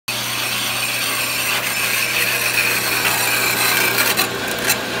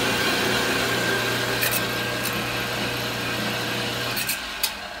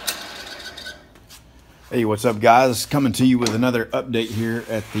Hey, what's up, guys? Coming to you with another update here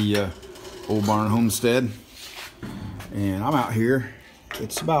at the Old Barn Homestead. And I'm out here.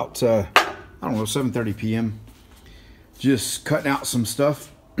 It's about, I don't know, 7:30 p.m. Just cutting out some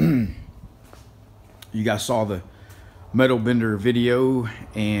stuff. You guys saw the metal bender video,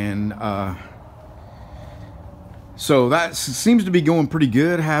 and so that seems to be going pretty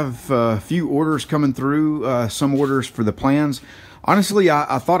good. Have a few orders coming through, some orders for the plans. Honestly,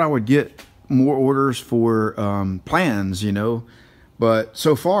 I thought I would get more orders for plans, but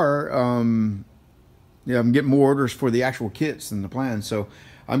so far, yeah, I'm getting more orders for the actual kits than the plans. So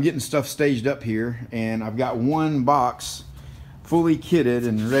I'm getting stuff staged up here, and I've got one box fully kitted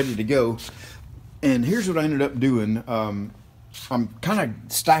and ready to go. And here's what I ended up doing. I'm kind of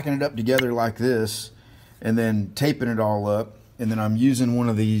stacking it up together like this, and then taping it all up, and then I'm using one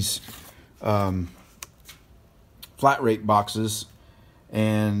of these flat rate boxes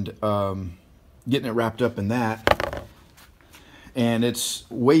and getting it wrapped up in that. And it's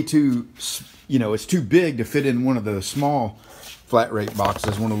way too, it's too big to fit in one of the small flat rate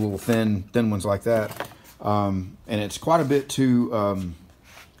boxes, one of the little thin ones like that. And it's quite a bit too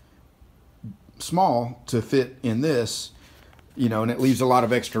small to fit in this, and it leaves a lot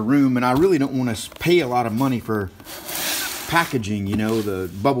of extra room. And I really don't want to pay a lot of money for packaging,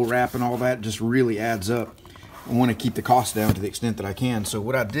 the bubble wrap and all that just really adds up. I want to keep the cost down to the extent that I can. So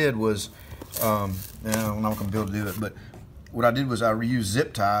what I did was, I'm not going to be able to do it, but what I did was I reused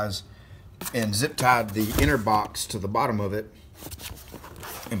zip ties and zip tied the inner box to the bottom of it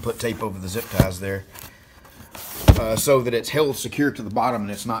and put tape over the zip ties there, so that it's held secure to the bottom and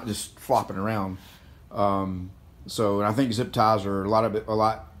it's not just flopping around. So I think zip ties are a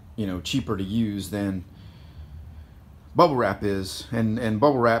lot cheaper to use than bubble wrap is, and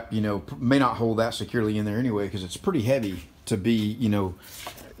bubble wrap may not hold that securely in there anyway, because it's pretty heavy to be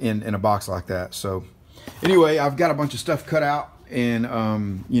in a box like that. So anyway, I've got a bunch of stuff cut out, and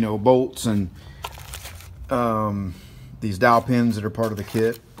bolts and these dowel pins that are part of the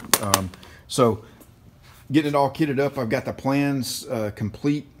kit. So getting it all kitted up, I've got the plans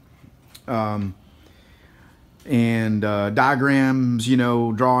complete, and diagrams,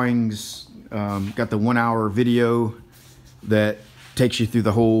 drawings. Got the 1 hour video that takes you through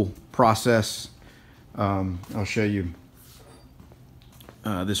the whole process. I'll show you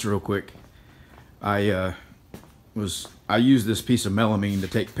this real quick. I used this piece of melamine to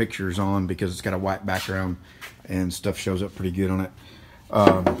take pictures on because it's got a white background and stuff shows up pretty good on it.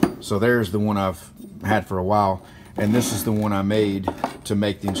 So there's the one I've had for a while, and this is the one I made to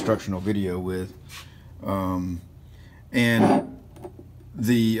make the instructional video with. And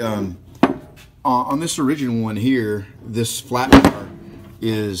the on this original one here, this flat part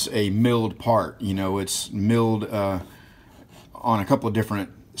is a milled part. It's milled on a couple of different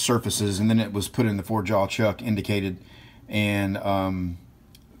surfaces, and then it was put in the 4-jaw chuck indicated, and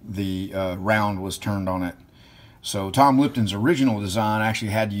the round was turned on it. So Tom Lipton's original design actually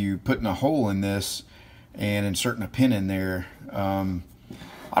had you putting a hole in this and inserting a pin in there. I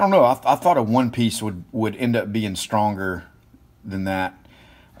don't know, I thought a one piece would end up being stronger than that,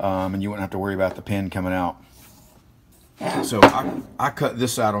 and you wouldn't have to worry about the pin coming out. So I cut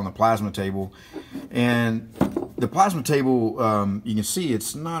this out on the plasma table, and the plasma table, you can see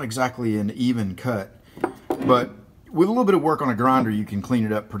it's not exactly an even cut, but with a little bit of work on a grinder you can clean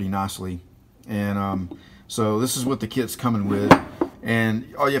it up pretty nicely. And so this is what the kit's coming with,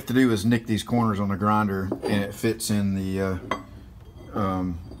 and all you have to do is nick these corners on the grinder, and it fits in the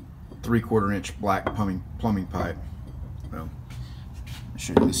 3/4 inch black plumbing pipe. Well, I'll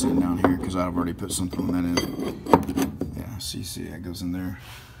show you this in down here because I've already put something on that in. Yeah, see that goes in there.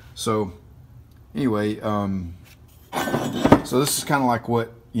 So anyway, so this is kind of like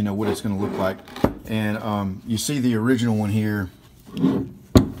what it's going to look like. And you see the original one here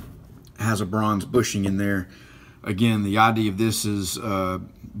has a bronze bushing in there. Again, the idea of this is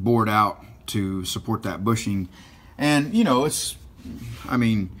bored out to support that bushing. And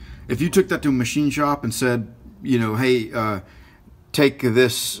if you took that to a machine shop and said, hey, take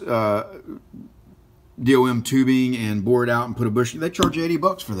this DOM tubing and bore it out and put a bushing, they charge you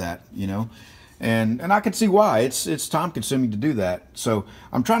 $80 for that, and I can see why. It's time consuming to do that. So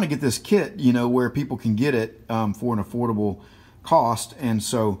I'm trying to get this kit, where people can get it for an affordable cost. And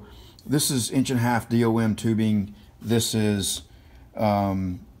so this is 1.5 inch DOM tubing. This is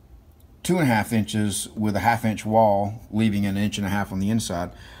 2.5 inches with a 1/2 inch wall, leaving an 1.5 inches on the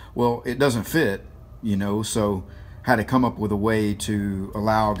inside. Well, it doesn't fit, so had to come up with a way to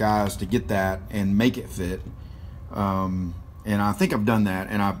allow guys to get that and make it fit. And I think I've done that,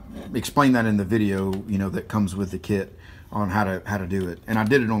 and I explained that in the video, that comes with the kit. on how to do it. And I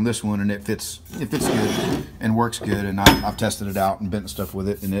did it on this one, and it fits good and works good. And I've tested it out and bent stuff with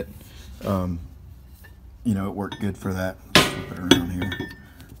it, and it you know, it worked good for that. Flip it around here.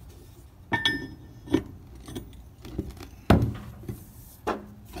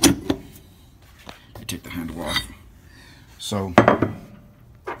 I take the handle off. So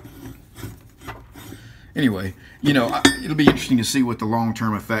anyway, you know, it'll be interesting to see what the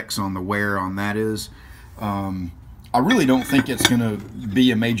long-term effects on the wear on that is. I really don't think it's going to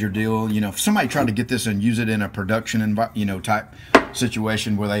be a major deal. You know, if somebody tried to get this and use it in a production, you know, type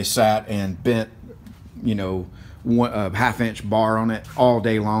situation where they sat and bent, you know, a half-inch bar on it all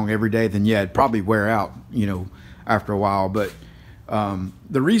day long, every day, then yeah, it'd probably wear out, you know, after a while. But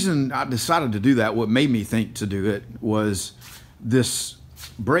the reason I decided to do that, what made me think to do it, was this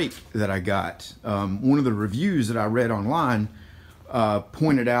brake that I got. One of the reviews that I read online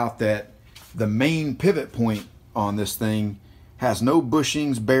pointed out that the main pivot point on this thing has no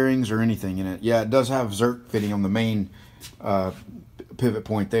bushings, bearings, or anything in it. Yeah, it does have Zerk fitting on the main pivot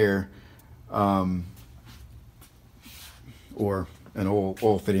point there, or an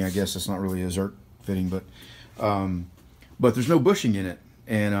oil fitting. I guess it's not really a Zerk fitting, but there's no bushing in it.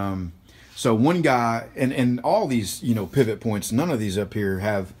 And so one guy, and all these, you know, pivot points, none of these up here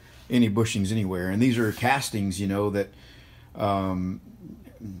have any bushings anywhere, and these are castings, you know, that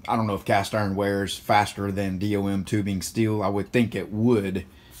I don't know if cast iron wears faster than DOM tubing steel. I would think it would,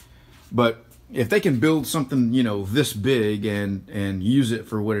 but if they can build something, you know, this big and use it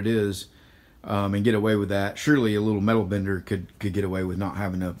for what it is, and get away with that, surely a little metal bender could get away with not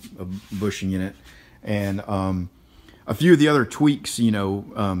having a bushing in it. And a few of the other tweaks, you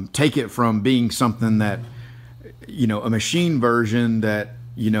know, take it from being something that, you know, a machine version that,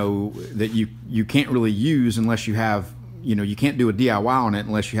 you know, that you can't really use unless you have, you know, you can't do a DIY on it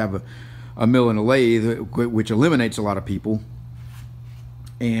unless you have a mill and a lathe, which eliminates a lot of people.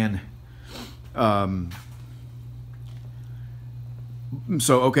 And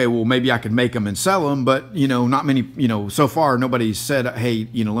so, okay, well, maybe I could make them and sell them, but, you know, not many, you know, so far nobody's said, hey,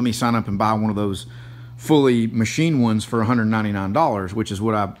 you know, let me sign up and buy one of those fully machine ones for $199, which is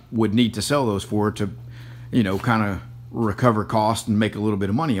what I would need to sell those for, to, you know, kind of recover cost and make a little bit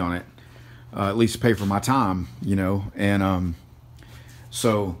of money on it. At least pay for my time, you know. And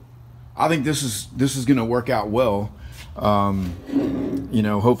so I think this is going to work out well. You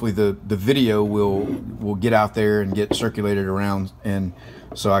know, hopefully the video will get out there and get circulated around, and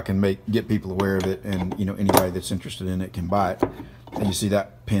so I can get people aware of it, and, you know, anybody that's interested in it can buy it. And you see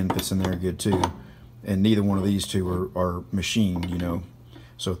that pin fits in there good too, and neither one of these two are machined, you know.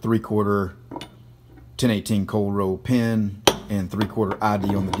 So 3/4 1018 cold roll pin and 3/4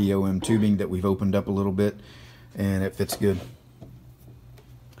 ID on the DOM tubing that we've opened up a little bit, and it fits good.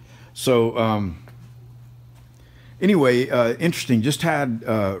 So anyway, interesting. Just had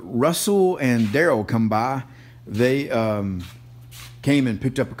Russell and Daryl come by. They came and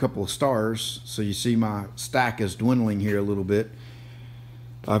picked up a couple of stars. So you see my stack is dwindling here a little bit.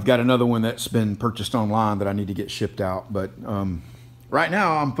 I've got another one that's been purchased online that I need to get shipped out. But right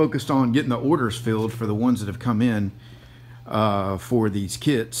now I'm focused on getting the orders filled for the ones that have come in for these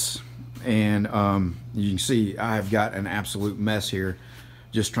kits. And you can see I've got an absolute mess here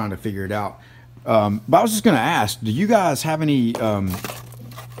just trying to figure it out. But I was just going to ask, do you guys have any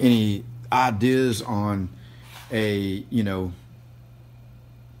ideas on you know,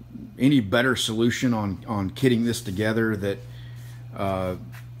 any better solution on kitting this together that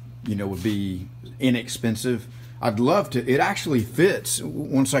you know, would be inexpensive? I'd love to. It actually fits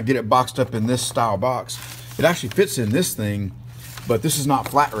once I get it boxed up in this style box. It actually fits in this thing, but this is not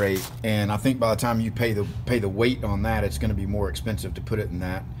flat rate, and I think by the time you pay the weight on that, it's going to be more expensive to put it in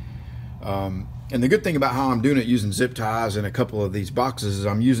that. And the good thing about how I'm doing it using zip ties and a couple of these boxes is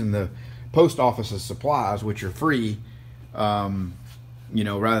I'm using the post office's supplies, which are free, you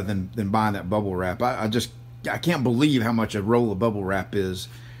know, rather than buying that bubble wrap. I can't believe how much a roll of bubble wrap is,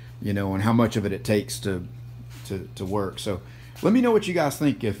 you know, and how much of it takes to work. So let me know what you guys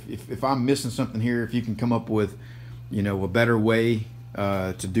think. If I'm missing something here, if you can come up with, you know, a better way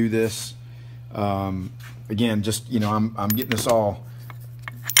to do this. Again, just, you know, I'm getting this all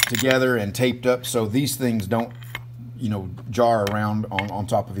together and taped up so these things don't, you know, jar around on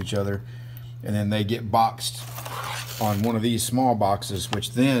top of each other, and then they get boxed on one of these small boxes,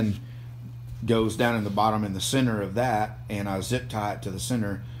 which then goes down in the bottom in the center of that, and I zip tie it to the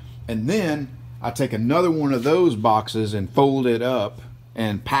center, and then I take another one of those boxes and fold it up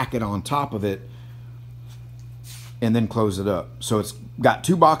and pack it on top of it, and then close it up. So it's got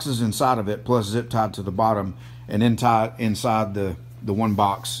two boxes inside of it plus zip tied to the bottom, and then inside the one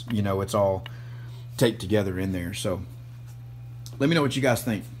box, you know, it's all taped together in there. So Let me know what you guys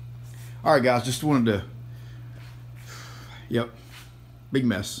think. All right, guys, just wanted to, yep, big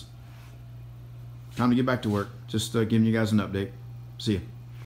mess. Time to get back to work. Just giving you guys an update. See ya.